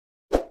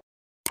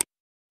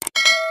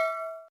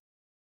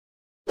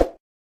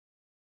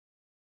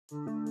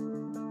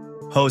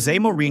Jose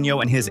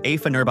Mourinho and his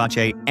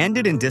Fenerbahçe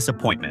ended in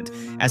disappointment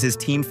as his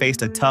team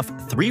faced a tough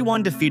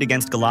 3-1 defeat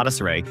against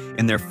Galatasaray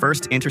in their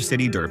first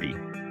intercity derby.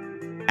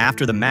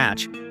 After the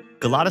match,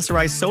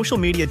 Galatasaray's social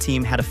media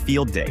team had a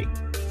field day,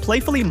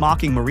 playfully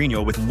mocking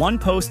Mourinho with one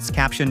post's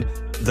captioned,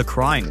 "The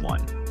Crying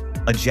One,"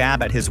 a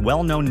jab at his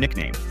well-known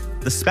nickname,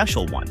 the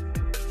Special One.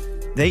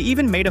 They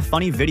even made a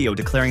funny video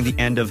declaring the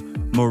end of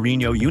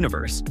Mourinho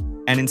Universe,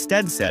 and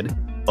instead said,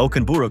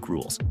 "Okan Buruk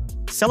rules,"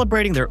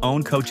 celebrating their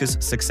own coach's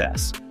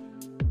success.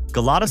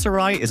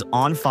 Galatasaray is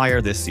on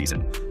fire this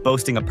season,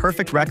 boasting a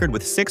perfect record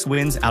with 6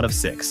 wins out of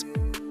 6.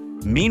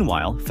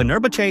 Meanwhile,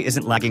 Fenerbahçe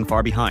isn't lagging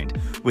far behind,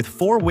 with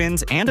 4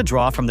 wins and a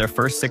draw from their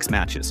first 6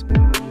 matches.